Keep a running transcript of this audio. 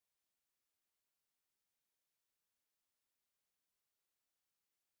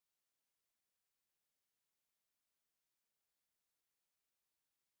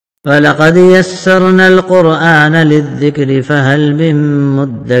وَلَقَدْ يَسَّرْنَا الْقُرْآنَ لِلذِّكْرِ فَهَلْ مِن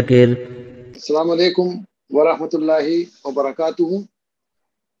مُّدَّكِرٍ. Assalamu alaikum wa rahmatullahi wa barakatuhu.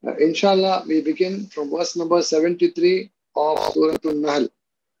 Inshallah, we begin from verse number 73 of Surah Nahl.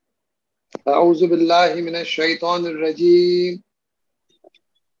 أعوذ بالله من الشيطان الرجيم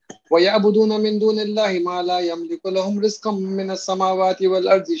ويعبدون من دون الله ما لا يملك لهم رزقا من السماوات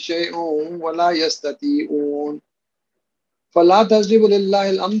والأرض شيء ولا يستطيعون فلا تضربوا لله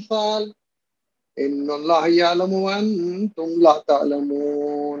الأمثال إن الله يعلم وأنتم لا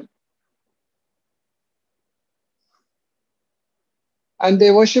تعلمون. And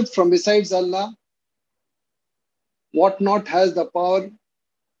they worship from besides Allah what not has the power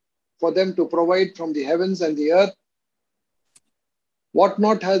for them to provide from the heavens and the earth, what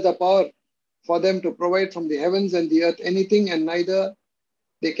not has the power for them to provide from the heavens and the earth anything, and neither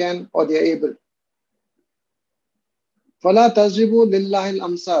they can or they are able. فَلَا تَضْرِبُوا لِلَّهِ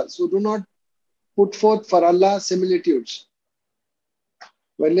الْأَمْثَالِ. So do not put forth for Allah similitudes.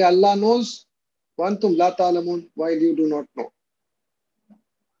 While Allah knows, وَأَنْتُمْ لَا تَعْلَمُونَ, while you do not know.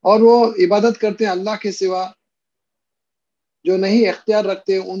 और वो इबादत करते हैं अल्लाह के सिवा जो नहीं इख्तियार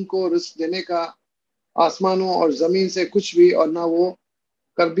रखते उनको रिस्क देने का आसमानों और ज़मीन से कुछ भी, और ना वो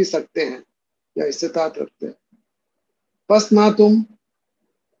कर भी सकते हैं या इस्तिताअत रखते हैं. बस ना तुम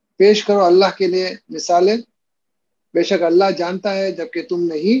पेश करो अल्लाह के लिए मिसालें, बेशक अल्लाह जानता है जबकि तुम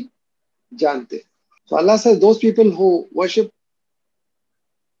नहीं जानते. So Allah says those people who worship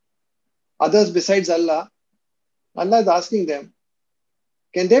others besides Allah, Allah is asking them,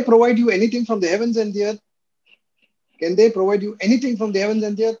 can they provide you anything from the heavens and the earth? Can they provide you anything from the heavens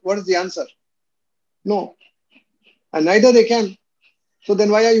and the earth? What is the answer? No. And neither they can. So then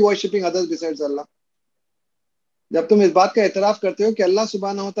why are you worshipping others besides Allah? जब तुम इस बात का एतराफ करते हो कि अल्लाह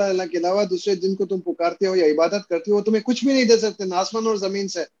सुब्हानहू व तआला के अलावा दूसरे जिनको तुम पुकारते हो या इबादत करते हो वो तुम्हें कुछ भी नहीं दे सकते, ना आसमान और जमीन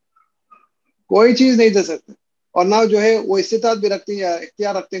से कोई चीज नहीं दे सकते, और ना जो है वो इस्तिताअत भी रखते हैं या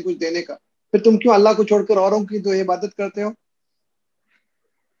इख्तियार रखते हैं कुछ देने का, फिर तुम क्यों अल्लाह को छोड़कर औरों की जो इबादत करते हो?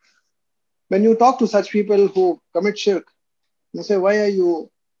 When you talk to such people who commit shirk, you say, why are you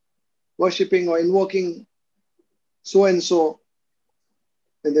worshipping or invoking so and so?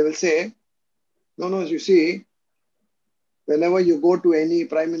 And they will say, no, you see, whenever you go to any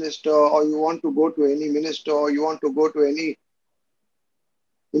prime minister, or you want to go to any minister, or you want to go to any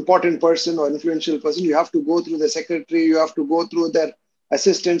important person or influential person, you have to go through the secretary, you have to go through their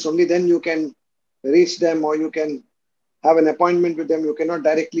assistants, only then you can reach them or you can have an appointment with them, you cannot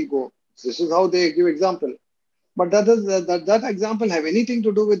directly go. This is how they give example. But does that example have anything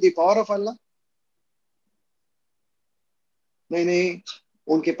to do with the power of Allah? नहीं,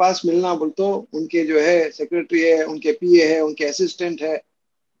 उनके पास मिलना बोल तो उनके जो है secretary है, उनके पीए है, उनके असिस्टेंट है,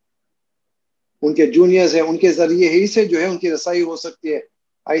 उनके जूनियर्स है, उनके जरिए ही से जो है उनकी रसाई हो सकती है.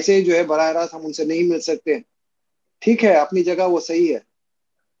 ऐसे ही जो है बराह रास्त हम उनसे नहीं मिल सकते. ठीक है, अपनी जगह वो सही है.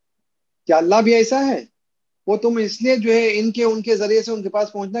 क्या अल्लाह भी ऐसा है? वो तुम इसलिए जो है इनके उनके जरिए से उनके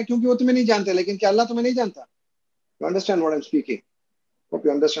पास पहुंचना क्योंकि वो तुम्हें नहीं जानते, लेकिन क्या अल्लाह तुम्हें नहीं जानता? You understand what I'm speaking? Hope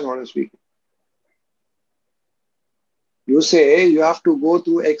you understand what I'm speaking. You say you have to go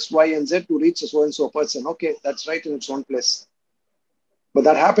through X, Y, and Z to reach a so and so person. Okay, that's right in its own place. But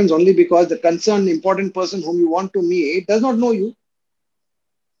that happens only because the concerned important person whom you want to meet does not know you,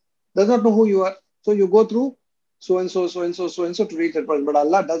 does not know who you are. So you go through so and so to reach that person.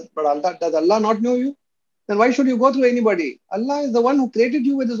 But does Allah not know you? Then why should you go through anybody? Allah is the one who created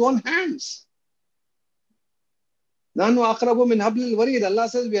you with his own hands. Nanu aqrabu min hablil warid. Allah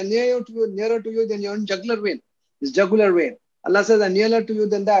says we are nearer to you than your own jugular vein. This jugular vein. Allah says I'm nearer to you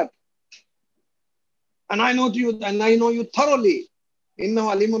than that. And I know you, and I know you thoroughly.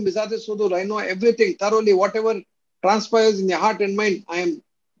 Innahu alimun bizati sudur. I know everything thoroughly. Whatever transpires in your heart and mind, I am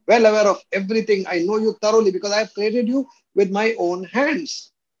well aware of everything. I know you thoroughly because I have created you with my own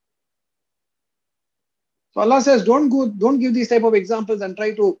hands. So Allah says, don't give these type of examples and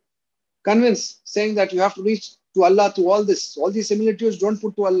try to convince, saying that you have to reach to Allah through all this. All these similitudes don't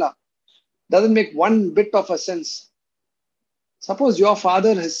put to Allah. Doesn't make one bit of a sense. Suppose your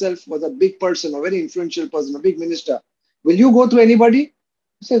father himself was a big person, a very influential person, a big minister. Will you go to anybody?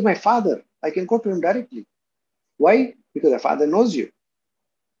 He says, my father, I can go to him directly. Why? Because the father knows you.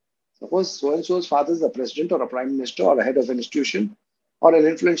 Suppose so-and-so's father is a president or a prime minister or a head of an institution or an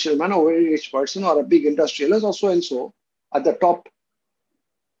influential man or a very rich person or a big industrialist or so-and-so at the top.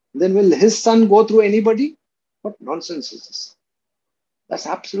 Then will his son go through anybody? What nonsense is this? That's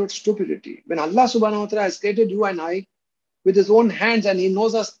absolute stupidity. When Allah subhanahu wa ta'ala has created you and I with his own hands and he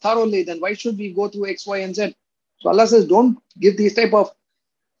knows us thoroughly, then why should we go through X, Y, and Z? So Allah says, don't give these type of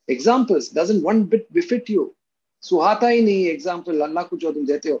examples. Doesn't one bit befit you. सुहाता ही नहीं example Allah को जो तुम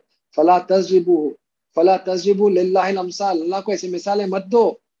देते हो. फला तज़रिबू लिल्लाहिल अमसाल, अल्लाह को ऐसी मिसालें मत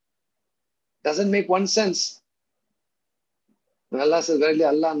दो. Doesn't make one sense. And Allah says, verily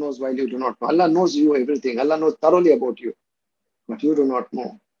Allah knows while you do not know. Allah knows you everything. Allah knows thoroughly about you. But you do not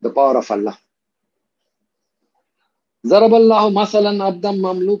know the power of Allah. ضرب الله مثلا عبدا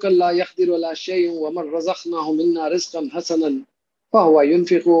مملوكا لا يقدر على شيء ومن رزقناه منا رزقا حسنا فهو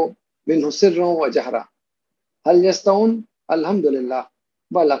ينفق منه سرا وجهرا هل يستوون الحمد لله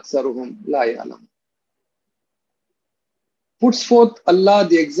بل أكثرهم لا يعلمون. Puts forth Allah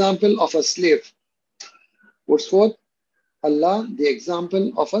the example of a slave. Puts forth Allah the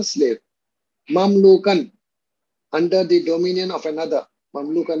example of a slave. Mamlukan, under the dominion of another.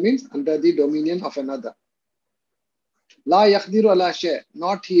 Mamlukan means under the dominion of another. La yaqdiru ala shay,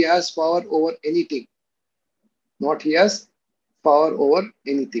 not he has power over anything. Not he has power over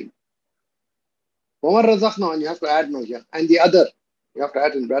anything. Wamar razaqna, and you have to add no here. And the other, you have to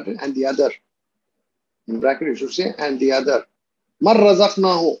add in bracket, and the other. In bracket you should say, and the other. Mar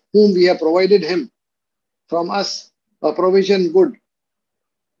razaqnahu, whom we have provided him from us a provision good.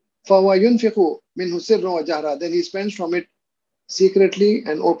 فَهُوَ يُنْفِقُ مِنْهُ سِرًّا وَجَهْرًا, then he spends from it secretly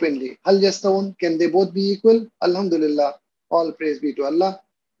and openly. Hal yastawun, can they both be equal? Alhamdulillah, all praise be to Allah.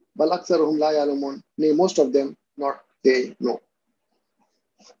 Bal aktharuhum la ya'lamun, nay, most of them not they know.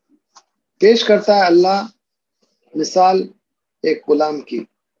 पेश करता है अल्लाह मिसाल एक गुलाम की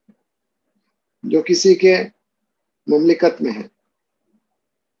जो किसी के मुमलिकत में है,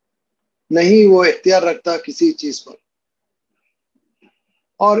 नहीं वो इख्तियार रखता किसी चीज पर,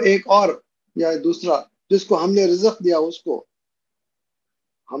 और एक और या दूसरा जिसको हमने रिज़्क़ दिया उसको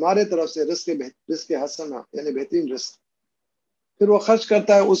हमारे तरफ से रिज़्क़ हसना यानी बेहतरीन रिज़्क़, फिर वो खर्च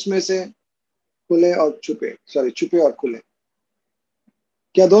करता है उसमें से खुले और छुपे और खुले.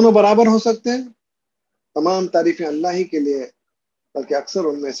 क्या दोनों बराबर हो सकते हैं? तमाम तारीफें अल्लाह ही के लिए, बल्कि अक्सर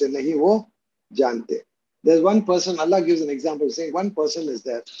उनमें से नहीं वो जानते. There's one person, Allah gives an example saying one person is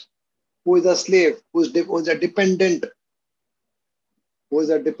there who is a slave, who is a dependent, who is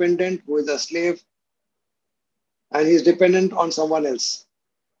a slave, and he is dependent on someone else.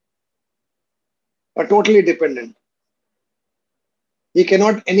 Totally dependent. He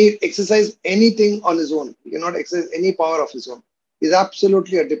cannot exercise anything on his own. He cannot exercise any power of his own. He is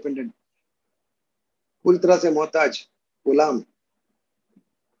absolutely a dependent. पूरी तरह से मोहताज गुलाम,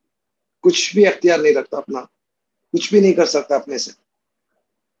 कुछ भी अख्तियार नहीं रखता अपना, कुछ भी नहीं कर सकता अपने से.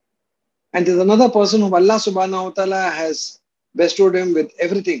 And there's another person whom Allah subhanahu wa ta'ala has bestowed him with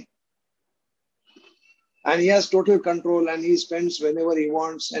everything. And he has total control, and he spends whenever he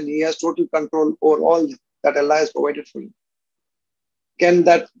wants, and he has total control over all that Allah has provided for him. Can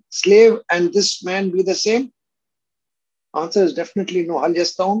that slave and this man be the same? Answer is definitely no. Hal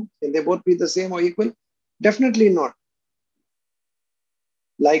yastawun, can they both be the same or equal? Definitely not.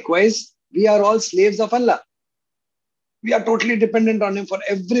 Likewise, we are all slaves of Allah. We are totally dependent on Him for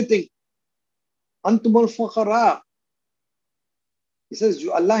everything. Antumul fuqara. He says,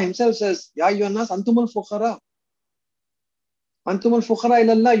 Allah Himself says, Ya ayyuhan nas, antumul fuqara. Antumul fuqara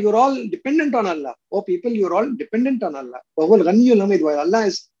ilallah. You're all dependent on Allah. Oh people, you're all dependent on Allah. Wahuwal ghaniyyul hamid. While Allah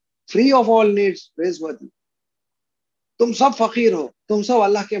is free of all needs, praiseworthy. तुम सब फकीर हो, तुम सब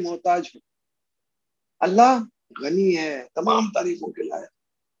अल्लाह के मोहताज हो. अल्लाह गनी है, तमाम तारीफों के लायक.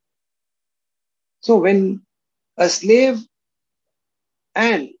 So when a slave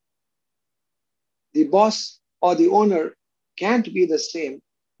and the boss or the owner can't be the same,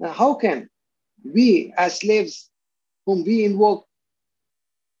 now how can we as slaves whom we invoke,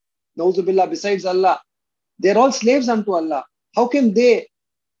 Nauzubillah, besides Allah, they're all slaves unto Allah. How can they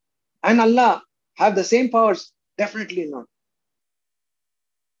and Allah have the same powers? Definitely not.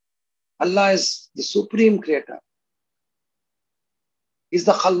 Allah is the supreme creator. He's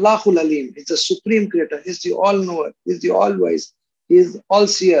the Khallaqul Alim. He's the supreme creator. He's the all-knower. He's the all-wise. He's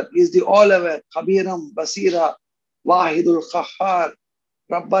all-seer. He's the all-aware. Khabiram, Basira, Wahidul Khahhar,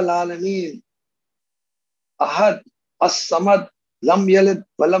 Rabbal Alameen, Ahad, As-Samad, Lam Yalid,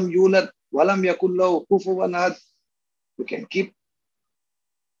 Walam Yulad, Walam Yakullahu, Kufuwan Ahad. We can keep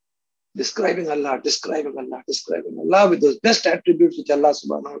describing Allah with those best attributes which Allah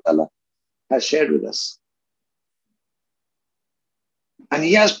subhanahu wa ta'ala has shared with us. And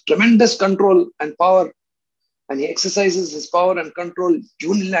He has tremendous control and power, and He exercises His power and control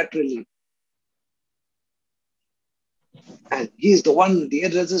unilaterally. And He is the one, the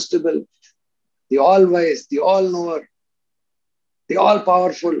irresistible, the all-wise, the all-knower, the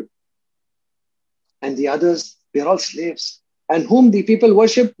all-powerful. And the others, they are all slaves. And whom the people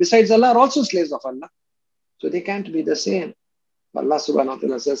worship besides Allah are also slaves of Allah. So they can't be the same. Allah subhanahu wa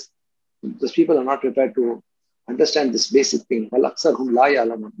ta'ala says, those people are not prepared to understand this basic thing.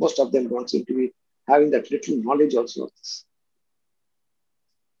 Most of them don't seem to be having that little knowledge also of this.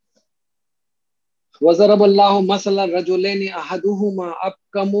 وَضَرَبَ اللَّهُ مَثَلًا رَجُلَيْنِ أَحَدُهُمَا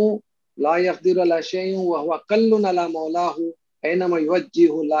أَبْكَمُ لَا يَقْدِرُ عَلَى شَيْءٍ وَهُوَ كَلٌّ عَلَى مَوْلَاهُ أَيْنَمَا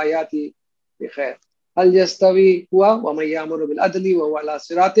يُوَجِّههُ لَا يَأْتِي بِخَيْرٍ هَلْ يَسْتَوِي هُوَ وَمَن يَأْمُرُ بِالْعَدْلِ وَهُوَ عَلَى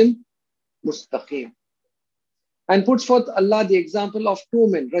صِرَاطٍ مُسْتَقِيمٍ. And puts forth Allah the example of two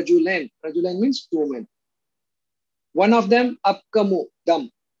men, Rajulain. Rajulain means two men. One of them, Abkamu, dumb.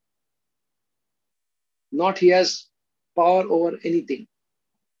 Not he has power over anything.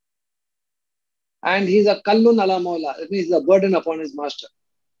 And he's a Kallun ala Mawla. That means he's a burden upon his master.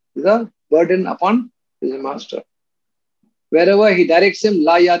 He's a burden upon his master. Wherever he directs him,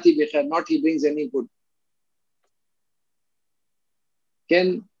 La yati bi khair, not he brings any good.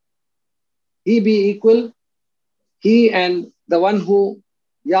 Can he be equal? He and the one who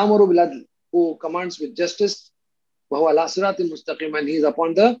Yamuru bil adl, who commands with justice, وَهُوَ عَلَى صِرَاطٍ مُسْتَقِيمٍ, and he is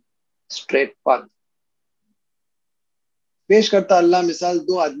upon the straight path. पेश करता अल्लाह मिसाल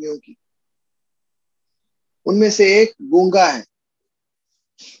दो आदमियों की. उनमें से एक गूंगा है,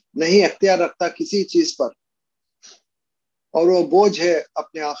 नहीं अख्तियार रखता किसी चीज पर, और वो बोझ है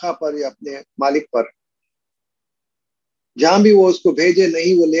अपने आका पर या अपने मालिक पर. जहां भी वो उसको भेजे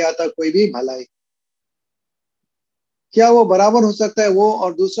नहीं वो ले आता कोई भी भलाई. क्या वो बराबर हो सकता है वो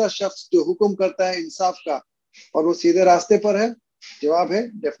और दूसरा शख्स जो हुक्म करता है इंसाफ का और वो सीधे रास्ते पर है? जवाब है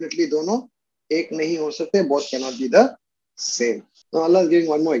डेफिनेटली दोनों एक नहीं हो सकते. Both can not be the same. Now Allah is giving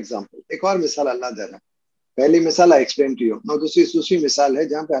one more example. एक और मिसाल अल्लाह दे रहा है. पहली मिसाल I explain to you. Now दूसरी मिसाल है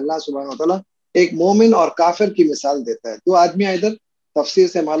जहां पे अल्लाह सुब्हानहू व तआला एक मोमिन और काफिर की मिसाल देता है. दो आदमी इधर तफसीर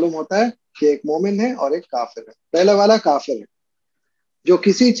से मालूम होता है कि एक मोमिन है और एक काफिर है. पहला वाला काफिर है जो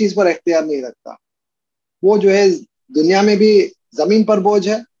किसी चीज पर इख्तियार नहीं रखता. वो जो है दुनिया में भी जमीन पर बोझ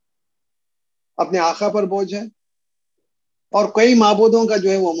है, अपने आका पर बोझ है, और कई माबूदों का जो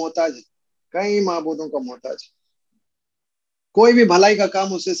है वो मोहताज है. कई माबूदों का मोहताज है. कोई भी भलाई का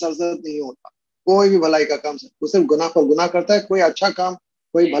काम उससे सरजद नहीं होता. कोई भी भलाई का काम, वो सिर्फ गुनाह पर गुनाह करता है. कोई अच्छा काम,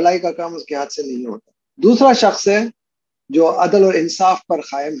 कोई भलाई का काम उसके हाथ से नहीं होता. दूसरा शख्स है जो अदल और इंसाफ पर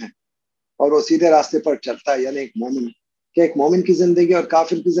कायम है और वो सीधे रास्ते पर चलता है, यानी एक मोमिन. क्या एक मोमिन की जिंदगी और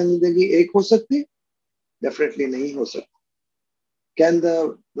काफिर की जिंदगी एक हो सकती? डेफिनेटली नहीं हो सकती. Can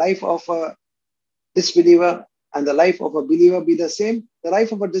the life of a disbeliever and the life of a believer be the same? The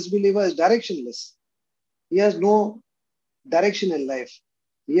life of a disbeliever is directionless. He has no direction in life.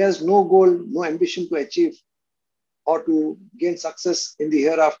 He has no goal, no ambition to achieve or to gain success in the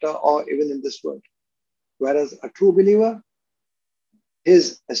hereafter or even in this world. Whereas a true believer,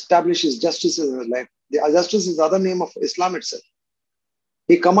 his establishes justice in his life. The justice is the other name of Islam itself.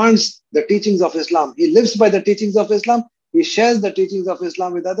 He commands the teachings of Islam. He lives by the teachings of Islam. He shares the teachings of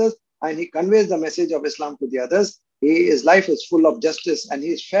Islam with others, and he conveys the message of Islam to the others. His life is full of justice, and he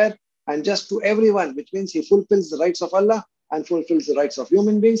is fair and just to everyone, which means he fulfills the rights of Allah and fulfills the rights of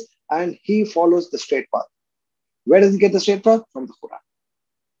human beings, and he follows the straight path. Where does he get the straight path? From the Quran.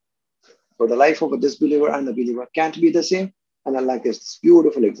 So the life of a disbeliever and a believer can't be the same, and Allah gives this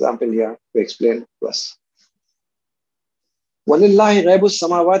beautiful example here to explain to us. وَلِلَّهِ غَيْبُ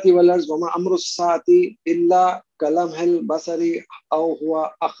السَّمَاوَاتِ وَالْأَرْضِ وَمَا أَمْرُ السَّاعَةِ إِلَّا كَلَمْحِ الْبَصَرِ أَوْ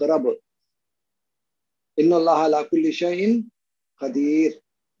هُوَ أَقْرَبُ إِنَّ اللَّهَ عَلَى كُلِّ شَيْءٍ قَدِيرٌ.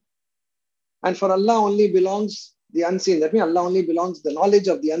 And for Allah only belongs the unseen. That means Allah only belongs the knowledge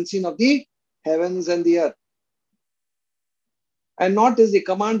of the unseen of the heavens and the earth. And not is the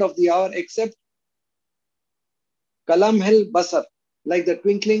command of the hour except kalamhil basar, like the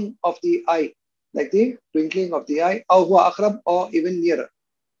twinkling of the eye. Like the twinkling of the eye, aw huwa aqrab, or even nearer.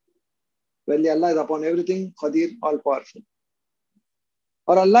 Verily Allah is upon everything, Qadir, all powerful.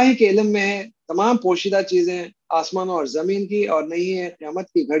 और अल्लाह ही के इल्म में है तमाम पोशीदा चीजें आसमानों और जमीन की, और नहीं है क़यामत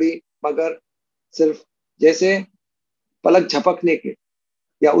की घड़ी मगर सिर्फ जैसे पलक झपकने के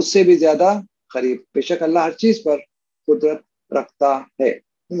या उससे भी ज्यादा करीब. बेशक अल्लाह हर चीज पर कुदरत रखता है.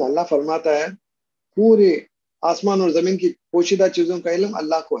 अल्लाह फरमाता है पूरे आसमान और जमीन की पोशीदा चीजों का इल्म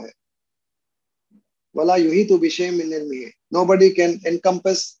अल्लाह को है. वला युहीतु बिशैइन मिन इल्मिही. Nobody can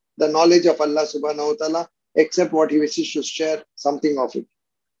encompass the knowledge of Allah subhanahu wa ta'ala except what he wishes to share something of it.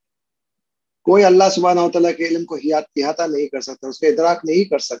 कोई अल्लाह सुब्हानहू व तआला के इल्म को इहाता नहीं कर सकता, उसका इदराक नहीं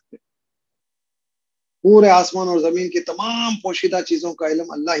कर सकते. पूरे आसमान और जमीन की तमाम पोशीदा चीजों का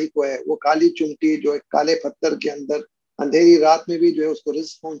इल्म अल्लाह ही को है. वो काली चुंटी जो एक काले पत्थर के अंदर अंधेरी रात में भी जो है उसको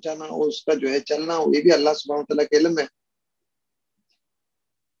रिज़्क पहुंचाना और उसका जो है चलना, ये भी अल्लाह सुब्हानहू व तआला के इल्म है.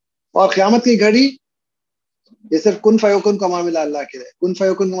 और क़यामत की घड़ी ये सिर्फ कुन फयकुन का मामला अल्लाह के लिए. कुन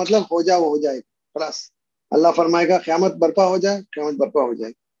फयकुन का मतलब हो जा वो हो जाएगा. बस अल्लाह फरमाएगा क़यामत बर्पा हो जाए, क़यामत बर्पा हो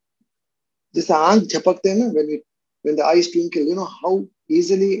जाएगी. Just aankh jhapakte hain na, when the eyes twinkle, you know how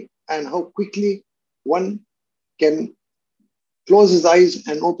easily and how quickly one can close his eyes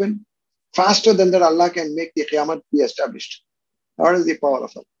and open. Faster than that, Allah can make the Qiyamah be established. That is the power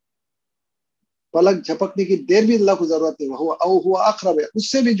of Allah. पलक झपकने की देर भी अल्लाह को जरूरत नहीं, हुआ अक़रब है,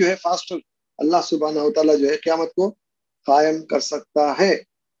 उससे भी जो है फास्टर अल्लाह सुब्हानहू व तआला जो है क़यामत को कायम कर सकता है.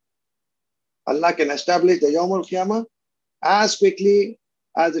 Allah can establish the Yawm al-Qiyamah as quickly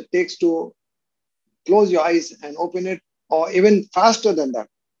as it takes to close your eyes and open it, or even faster than that.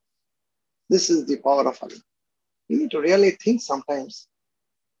 This is the power of Allah. You need to really think sometimes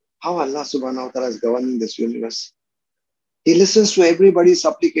how Allah subhanahu wa ta'ala is governing this universe. He listens to everybody's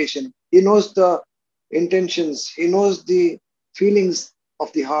supplication. He knows the intentions. He knows the feelings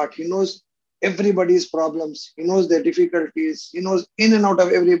of the heart. He knows everybody's problems. He knows their difficulties. He knows in and out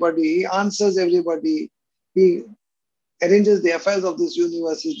of everybody. He answers everybody. He arranges the affairs of this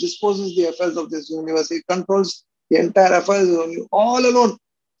universe. He disposes the affairs of this universe. He controls the entire affairs on you, all alone.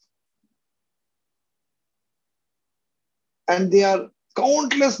 And they are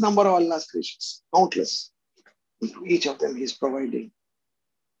countless number of Allah's creations. Countless. Each of them He is providing.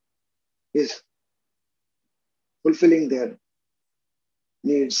 He is fulfilling their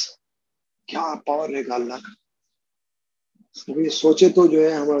needs. क्या power रहेगा अल्लाह का. अभी सोचे तो जो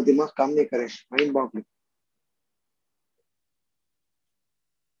है हमारा दिमाग काम नहीं करे, माइंड बॉगलिंग.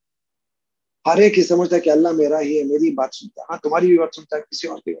 हर एक ही समझता है कि अल्लाह मेरा ही है, मेरी बात सुनता है. हाँ, तुम्हारी भी बात सुनता है, किसी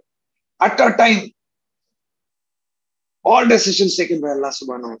और की. At a time, all decisions taken by Allah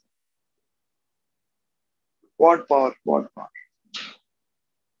subhanahu wa ta'ala. What power, what power.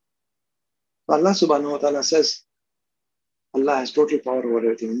 Allah subhanahu wa ta'ala says, Allah has total power over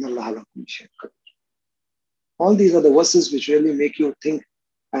everything. All these are the verses which really make you think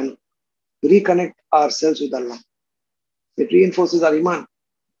and reconnect ourselves with Allah. It reinforces our iman.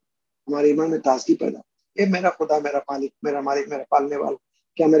 हमारे ईमान में ताजगी पैदा. ये मेरा खुदा, मेरा मालिक, मेरा पालने वाला,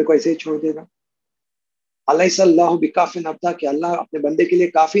 क्या मेरे को ऐसे ही छोड़ देगा? अलैहिस्सल्लाहु बिकाफिन अब्दा, कि अल्लाह अपने बंदे के लिए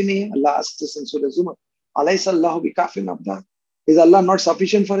काफी नहीं है? अल्लाह asks in Surah Zumar, अलैहिस्सल्लाहु बिकाफिन अब्दा. Is Allah not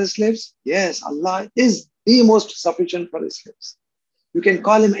sufficient for His slaves? Yes, Allah is the most sufficient for His slaves. You can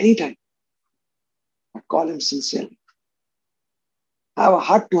call Him anytime, but call Him sincerely. Have a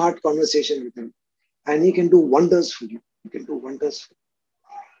heart-to-heart conversation with Him, and He can do wonders for you. He can do wonders for you.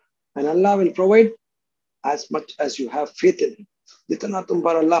 And Allah will provide as much as you have faith in Him. जितना तुम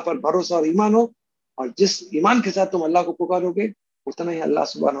पर अल्लाह पर भरोसा और ईमान हो, और जिस ईमान के साथ तुम अल्लाह को पुकारोगे, उतना ही अल्लाह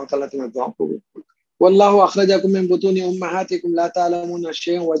सुब्हानहू व तआला तुम्हारी दुआओं को कबूल. वल्लाहु अखरजकुम मिन बुतूनि उम्महातिकुम ला तालमूना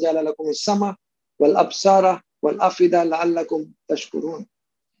शैअन व जअल लकुम अस-समा वल अबसारा वल अफिदा लअल्लकुम तशकुरून.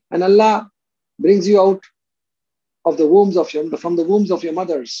 And Allah brings you out of the wombs of from the wombs of your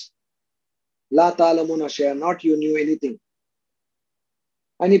mothers. La ta'lamuna shay'an, not you knew anything.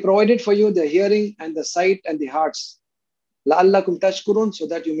 And He provided for you the hearing and the sight and the hearts. La'allakum tashkurun, so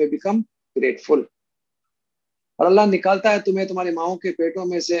that you may become grateful. और अल्लाह निकालता है तुम्हें तुम्हारी माओं के पेटों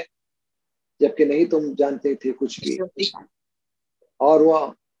में से, जबकि नहीं तुम जानते थे कुछ भी. और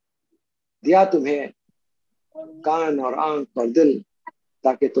वह दिया तुम्हें कान और आंख और दिल,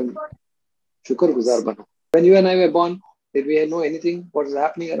 ताकि तुम शुक्रगुजार बनो. When you and I were born, did we know anything what is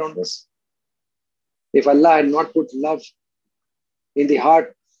happening around us? If Allah had not put love in the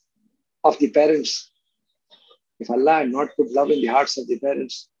heart of the parents, if Allah had not put love in the hearts of the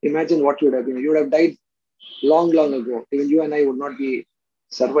parents, imagine what you would have been. You would have died long, long ago. Even you and I would not be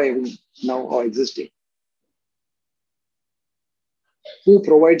surviving now or existing. Who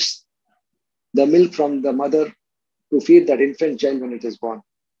provides the milk from the mother to feed that infant child when it is born?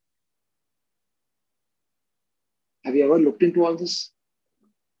 Have you ever looked into all this?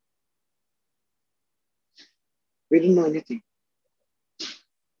 We didn't know anything.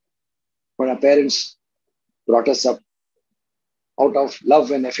 But our parents brought us up out of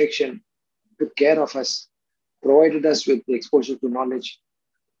love and affection, took care of us, provided us with the exposure to knowledge,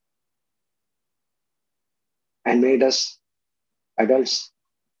 and made us adults.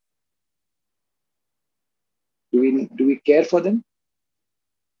 Do we care for them?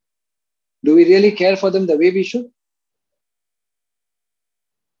 Do we really care for them the way we should?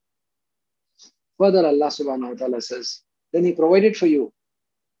 Further, Allah subhanahu wa ta'ala says, then He provided for you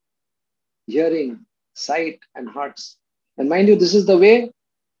hearing, sight, and hearts. And mind you, this is the way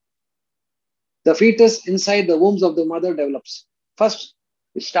the fetus inside the wombs of the mother develops. First,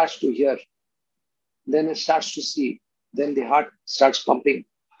 it starts to hear. Then it starts to see. Then the heart starts pumping.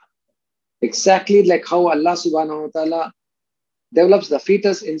 Exactly like how Allah subhanahu wa ta'ala develops the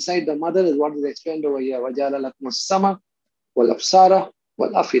fetus inside the mother is what is explained over here. وَجَعَلَ لَكُمُ السَّمَعَ وَالْأَبْصَارَ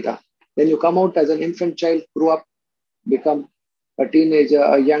وَالْأَفْئِدَةَ. Then you come out as an infant child, grow up, become a teenager,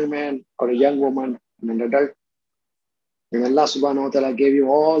 a young man, or a young woman, and an adult. And Allah subhanahu wa ta'ala gave you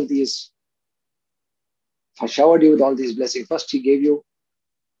all these, showered you with all these blessings. First, He gave you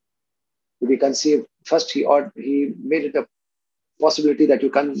to be conceived. First, He made it a possibility that you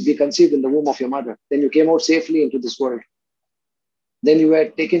can be conceived in the womb of your mother. Then you came out safely into this world. Then you were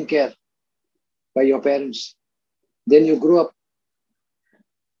taken care by your parents. Then you grew up.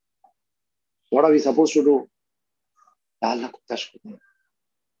 What are we supposed to do?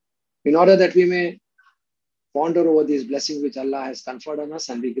 In order that we may ponder over these blessings which Allah has conferred on us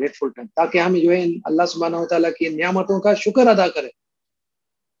and be grateful to Him. ताकि हम जो है अल्लाह सुब्हानहू व तआला की नियामतों का शुक्र अदा करें.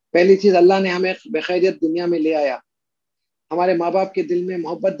 पहली चीज, अल्लाह ने हमें बेखैरियत दुनिया में ले आया. हमारे माँ बाप के दिल में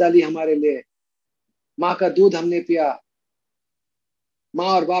मोहब्बत डाली हमारे लिए. माँ का दूध हमने पिया. माँ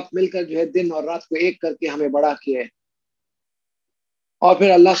और बाप मिलकर जो है दिन और रात को एक करके हमें बड़ा किए. और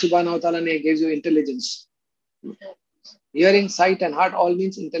फिर अल्लाह सुब्हानहू व तआला ने gives you intelligence. Hearing, sight and heart all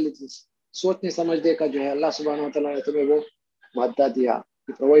means intelligence. सोचने समझने का जो है अल्लाह सुब्हानहू व तआला ने तुम्हें वो मादा दिया.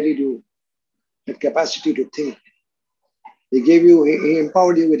 He provided you with capacity to think. He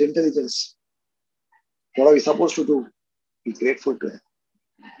empowered you with intelligence. What are we supposed to do? Be grateful to Him.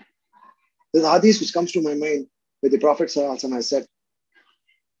 There's a hadith which comes to my mind where the Prophet ﷺ has said,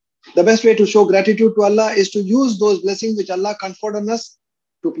 the best way to show gratitude to Allah is to use those blessings which Allah conferred on us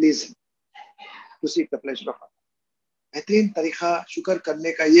to please Him, to seek the pleasure of Allah. बेहतरीन तरीका शुक्र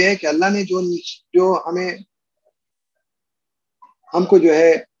करने का ये है कि अल्लाह ने जो हमको जो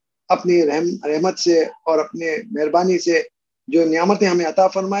है अपनी रहमत से और अपने मेहरबानी से जो नियामतें हमें अता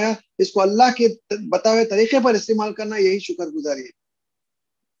फरमाया, इसको अल्लाह के बताए तरीके पर इस्तेमाल करना, यही शुक्रगुजारी है.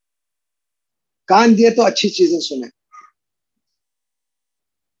 कान दिए तो अच्छी चीजें सुने,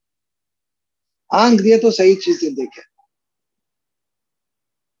 आंख दिए तो सही चीजें देखे,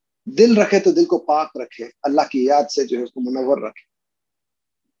 दिल रखे तो दिल को पाक रखे, अल्लाह की याद से जो है उसको मुनव्वर रखे.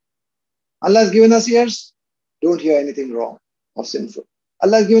 Allah has given us ears, don't hear anything wrong or sinful.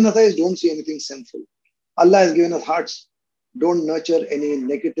 Allah has given us eyes, don't see anything sinful. Allah has given us hearts, don't nurture any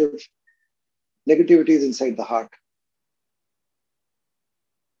negativities inside the heart.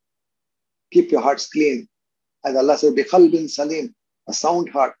 Keep your hearts clean. As Allah says, بِقَلْبٍ salim, a sound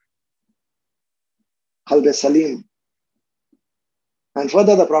heart. Qalb salim. And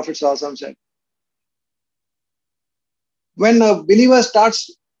further, the Prophet ﷺ said, when a believer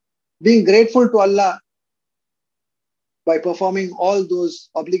starts being grateful to Allah by performing all those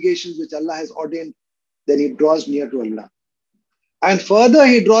obligations which Allah has ordained, then he draws near to Allah. And further,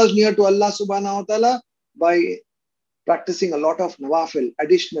 he draws near to Allah subhanahu wa ta'ala by practicing a lot of nawafil,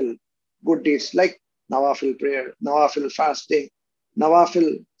 additional good deeds like nawafil prayer, nawafil fasting,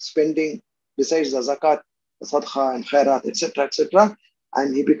 nawafil spending, besides the zakat, the sadaqah and khairat, etc., etc.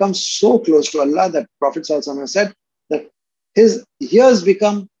 And he becomes so close to Allah that Prophet ﷺ has said that his ears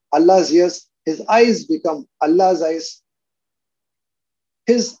become Allah's ears, his eyes become Allah's eyes,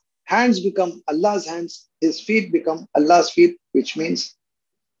 his hands become Allah's hands, his feet become Allah's feet, which means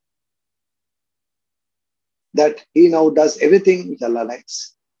that he now does everything which Allah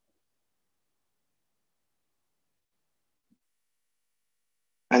likes.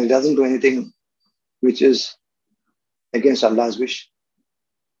 And he doesn't do anything which is against Allah's wish.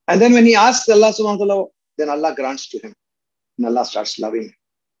 And then when he asks Allah subhanahu wa ta'ala, then Allah grants to him. And Allah starts loving him.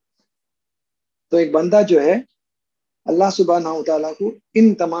 तो एक बंदा जो है अल्लाह सुब्हानहू व तआला को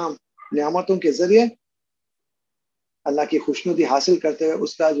इन तमाम नियामतों के जरिए अल्लाह की खुशनुदी हासिल करते हुए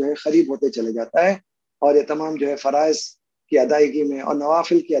उसका जो है करीब होते चले जाता है, और ये तमाम जो है फराइज की अदायगी में और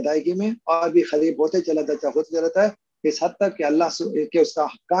नवाफिल की अदायगी में और भी करीब होते चला जाता है, इस हद तक कि अल्लाह के उसका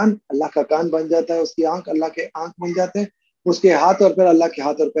कान अल्लाह का कान बन जाता है, उसकी आंख अल्लाह के आंख बन जाते हैं, उसके हाथ और पैर अल्लाह के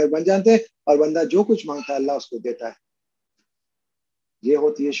हाथ और पैर बन जाते हैं, और बंदा जो कुछ मांगता है अल्लाह उसको देता है. ये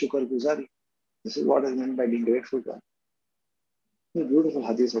होती है शुक्रगुजारी. This is what is meant by being grateful to Allah. A beautiful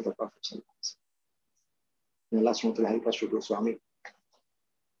hadith of the Prophet sallallahu alaihi wasallam. May Allah subhanahu wa ta'ala help us to do so. Ameen.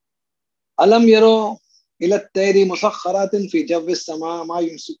 Alam yaro ila at-tayri musakhkharatin fi jawi as-samaa ma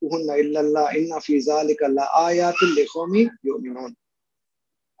yumsikuhunna illa Allah inna fi zalika la ayatin liqawmin yu'minun.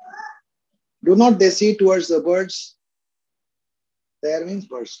 Do not they see towards the birds? There means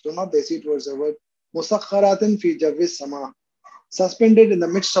birds. Do not they see towards the word musakhkharatin fi jawi as-samaa, suspended in the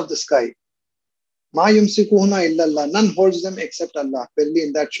midst of the sky. Ma yumsikuhunna illa Allah. None holds them except Allah. Verily,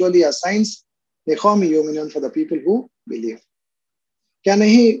 in that surely are signs liqawmin yu'minun, for the people who believe. क्या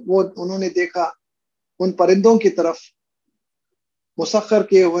नहीं वो उन्होंने देखा उन परिंदों की तरफ मुसख्खर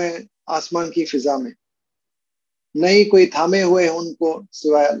किए हुए आसमान की फिजा में, नहीं कोई थामे हुए उनको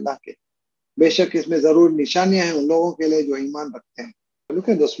सिवाय अल्लाह के, बेशक इसमें जरूर निशानियां हैं उन लोगों के लिए जो ईमान रखते हैं. Look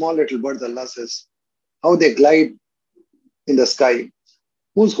at the small little birds. Allah says how they glide in the sky.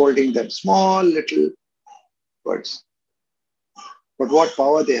 Who's holding them? Small little birds. But what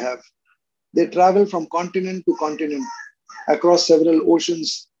power they have. They travel from continent to continent, across several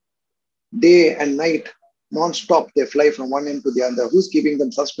oceans, day and night, non-stop. They fly from one end to the other. Who's keeping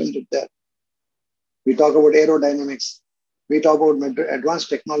them suspended there? We talk about aerodynamics. We talk about advanced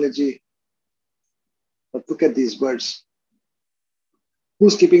technology. But look at these birds.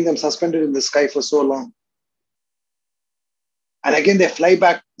 Who's keeping them suspended in the sky for so long? And again, they fly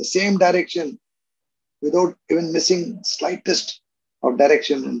back the same direction without even missing slightest of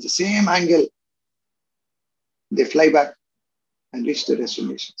direction in the same angle. They fly back and reach their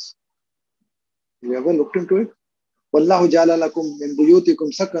destinations. Have you ever looked into it? وَاللَّهُ جَعَلَ لَكُم مِّن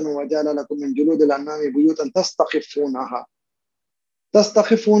بُيُوتِكُمْ سَكَنًا وَجَعَلَ لَكُم مِّن جُلُودِ الْأَنْعَامِ بُيُوتًا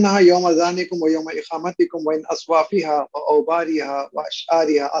تستخفونها يوم ذانكم ويوم إقامتكم وإن أصوافها وأوبارها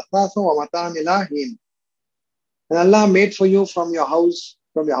وأشعارها أثاثا ومتاعا إلى حين. And Allah made for you from your houses,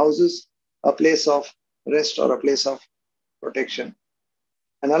 a place of rest or a place of protection.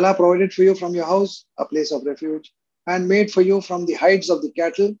 And Allah provided for you from your house a place of refuge, and made for you from the hides of the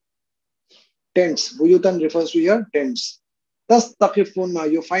cattle tents. Buyutan refers to your tents. Thus taqifuna,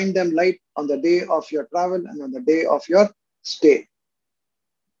 you find them light on the day of your travel and on the day of your stay.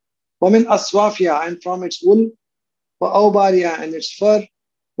 وَمِنْ أَصْوَافِيَا, and from its wool, وَأَوْبَارِيَا, and its fur,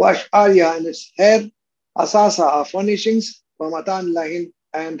 وَأَشْعَارِيَا, and its hair, asasa are furnishings, وَمَتَانْ لَهِنْ,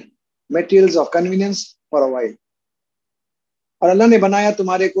 and materials of convenience for a while. और अल्लाह ने बनाया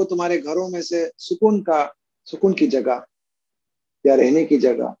तुम्हारे को तुम्हारे घरों में से सुकून की जगह या रहने की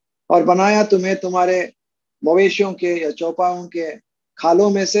जगह, और बनाया तुम्हें तुम्हारे मवेशियों के या चौपाओं के खालों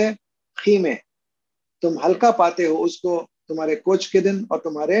में से खीमे, तुम हल्का पाते हो उसको तुम्हारे कोच के दिन और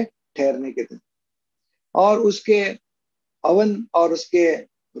तुम्हारे ठहरने के दिन, और उसके अवन और उसके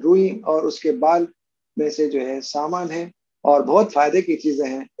रुई और उसके बाल में से जो है सामान है और बहुत फायदे की चीजें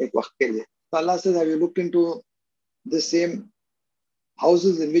हैं एक वक्त के लिए. तो अल्लाह says, have you looked into the same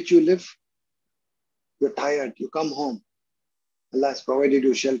houses in which you live? You're tired, you come home. Allah has provided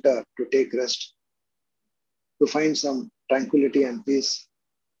you shelter to take rest, to find some tranquility and peace.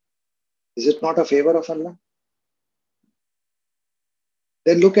 Is it not a favor of Allah?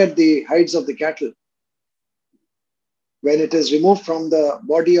 Then look at the hides of the cattle. When it is removed from the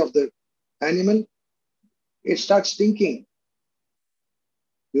body of the animal, it starts stinking.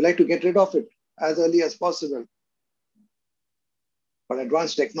 You like to get rid of it as early as possible. But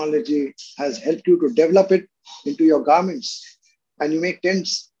advanced technology has helped you to develop it into your garments, and you make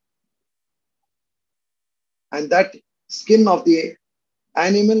tents. And that skin of the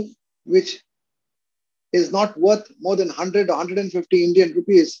animal, which is not worth more than 100 or 150 Indian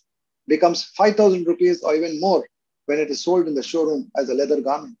rupees, becomes 5,000 rupees or even more when it is sold in the showroom as a leather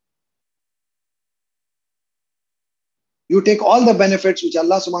garment. You take all the benefits which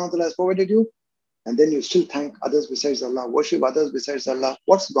Allah subhanahu wa ta'ala has provided you, and then you still thank others besides Allah, worship others besides Allah.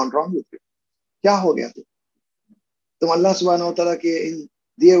 What's gone wrong with you? क्या हो गया तुम अल्लाह सुब्हानहू व तआला के इन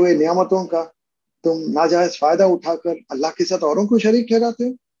दिए हुए नियामतों का तुम नाजायज फायदा उठाकर अल्लाह के साथ औरों को शरीक ठहराते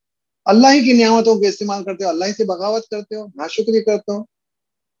हो, अल्लाह ही की नियामतों को इस्तेमाल करते हो, अल्लाह ही से बगावत करते हो, नाशुक्री करते हो.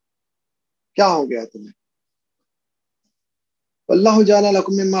 क्या हो गया तुम्हें? वल्लाहु जअल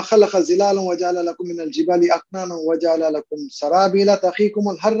लकुम मिम्मा खलक़ ज़िलालन व जअल लकुम मिनल जिबालि अक्नाना व जअल लकुम सराबीला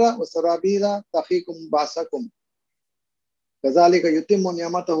तक़ीकुमुल हर्रा व सराबीला तक़ीकुम बासकुम कज़ालिका युतिम्मु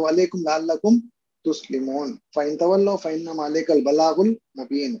निअमतहु अलैकुम लअल्लकुम तुस्लिमून फ़इन तवल्लौ फ़इन्नमा अलैकल बलागुल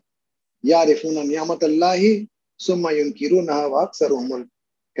मुबीन यारिफूना निअमतल्लाहि सुम्मा युनकिरूनहा व अक्सरुहुमुल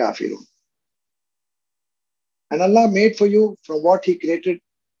काफिरून. And Allah made for you from what He created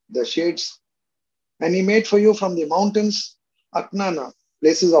the shades, and He made for you from the mountains aknana,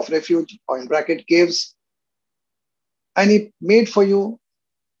 places of refuge, or in bracket caves, and He made for you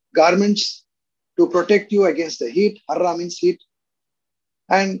garments to protect you against the heat. Harra means heat,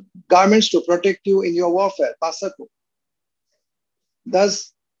 and garments to protect you in your warfare. Pasaku.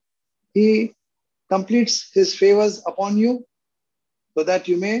 Thus, He completes His favors upon you so that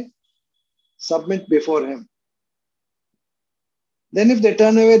you may submit before Him. Then if they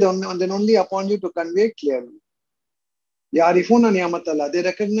turn away, then only upon you to convey clearly. Yarifuna ni'mat Allah. They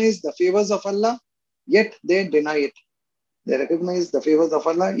recognize the favors of Allah, yet they deny it. They recognize the favors of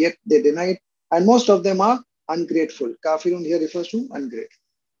Allah, yet they deny it. And most of them are ungrateful. Kafirun here refers to ungrateful.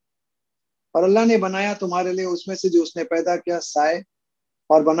 और अल्लाह ने बनाया तुम्हारे लिए उसमें से जो उसने पैदा किया साए,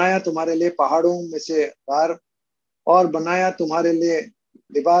 और बनाया तुम्हारे लिए पहाड़ों में से गार, और बनाया तुम्हारे लिए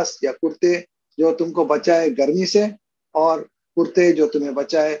लिबास या कुर्ते जो तुमको बचाए गर्मी से, और कुर्ते जो तुम्हें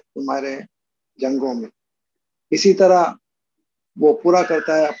बचाए तुम्हारे जंगों में. इसी तरह वो पूरा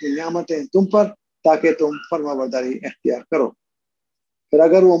करता है अपनी नियामतें तुम पर, ताकि तुम फर्माबरदारी इख्तियार करो। फिर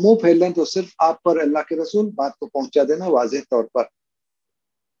अगर वो मुंह फेर लें तो सिर्फ आप पर अल्लाह के रसूल बात को पहुंचा देना वाज़ेह तौर पर।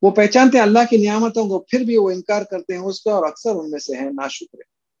 वो पहचानते हैं अल्लाह की नियामतों को, फिर भी वो इनकार करते हैं उसका, और अक्सर उनमें से हैं नाशुक्र।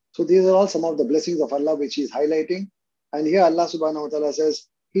 So these are all some of the blessings of Allah which he is highlighting. And here Allah subhanahu wa ta'ala says,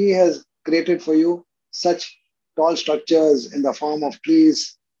 He has created for you such tall structures in the form of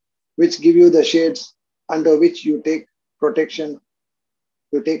trees, which give you the shades under which you take protection,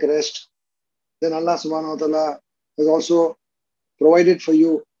 you take rest. Then Allah subhanahu wa ta'ala has also provided for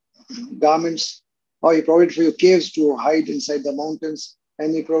you garments, or He provided for you caves to hide inside the mountains,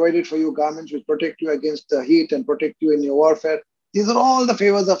 and He provided for you garments which protect you against the heat and protect you in your warfare. These are all the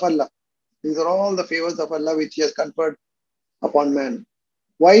favors of Allah. These are all the favors of Allah which He has conferred upon man.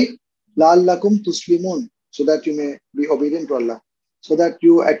 Why? لَعَلَّكُمْ تُسْلِمُونَ, so that you may be obedient to Allah, so that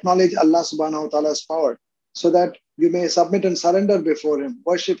you acknowledge Allah subhanahu wa ta'ala's power, so that you may submit and surrender before Him,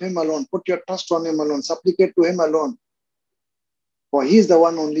 worship Him alone, put your trust on Him alone, supplicate to Him alone. For He is the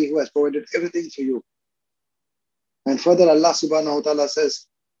one only who has provided everything for you. And further Allah subhanahu wa ta'ala says,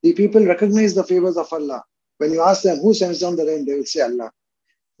 the people recognize the favors of Allah. When you ask them who sends down the rain, they will say Allah.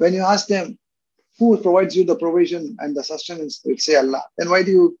 When you ask them who provides you the provision and the sustenance, they will say Allah. Then why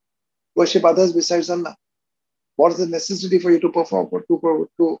do you worship others besides Allah? What is the necessity for you to perform,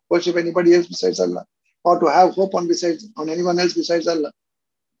 to worship anybody else besides Allah, or to have hope on anyone else besides Allah?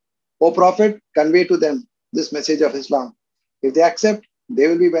 O Prophet, convey to them this message of Islam. If they accept, they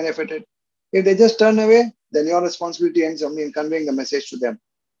will be benefited. If they just turn away, then your responsibility ends only in conveying the message to them.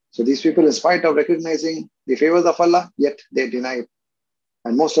 So these people, in spite of recognizing the favors of Allah, yet they deny it.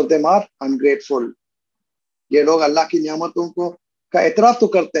 And most of them are ungrateful. ये लोग अल्लाह की नियामतों का इतराफ तो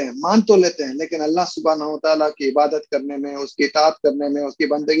करते हैं, मान तो लेते हैं, लेकिन अल्लाह सुब्हानहू व तआला की इबादत करने में, उसकी इताअत करने में, उसकी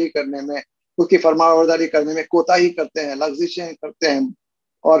बंदगी करने में, उसकी फरमाबरदारी करने में कोताही करते हैं, लग़ज़िशें करते हैं,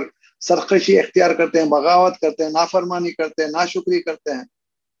 और सरकशी इख्तियार करते हैं, बगावत करते हैं, नाफरमानी करते हैं, नाशुक्री करते हैं।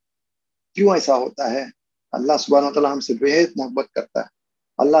 क्यों ऐसा होता है? अल्लाह सुब्हानहू व तआला हमसे बेहद मोहब्बत करता है.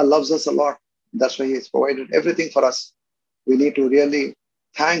 Allah loves us a lot. That's why He has provided everything for us. We need to really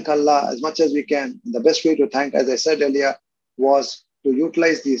thank Allah as much as we can. The best way to thank, as I said earlier, was to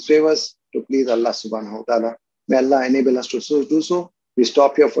utilize these favors to please Allah subhanahu wa ta'ala. May Allah enable us to do so. We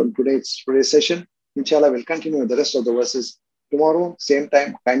stop here for today's session. Inshallah, we'll continue with the rest of the verses tomorrow, same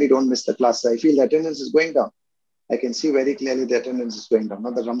time. Kindly don't miss the class. I feel the attendance is going down. I can see very clearly the attendance is going down.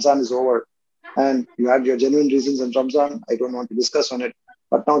 Now that Ramzan is over and you had your genuine reasons in Ramzan, I don't want to discuss on it.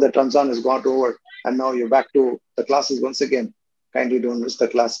 But now that Ramzan has gone over and now you're back to the classes once again, kindly don't miss the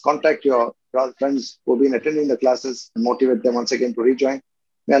class. Contact your friends who have been attending the classes and motivate them once again to rejoin.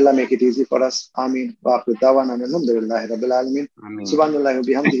 May Allah make it easy for us. Ameen. Wa akhiru da'wana alhamdulillahi rabbil alameen. Subhanallahi wa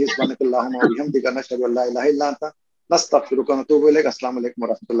bihamdihi, subhanakallahumma wa bihamdika, nashhadu an la ilaha illa anta, nastaghfiruka wa natubu ilayk. Assalamu alaikum wa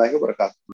rahmatullahi wa barakatuh.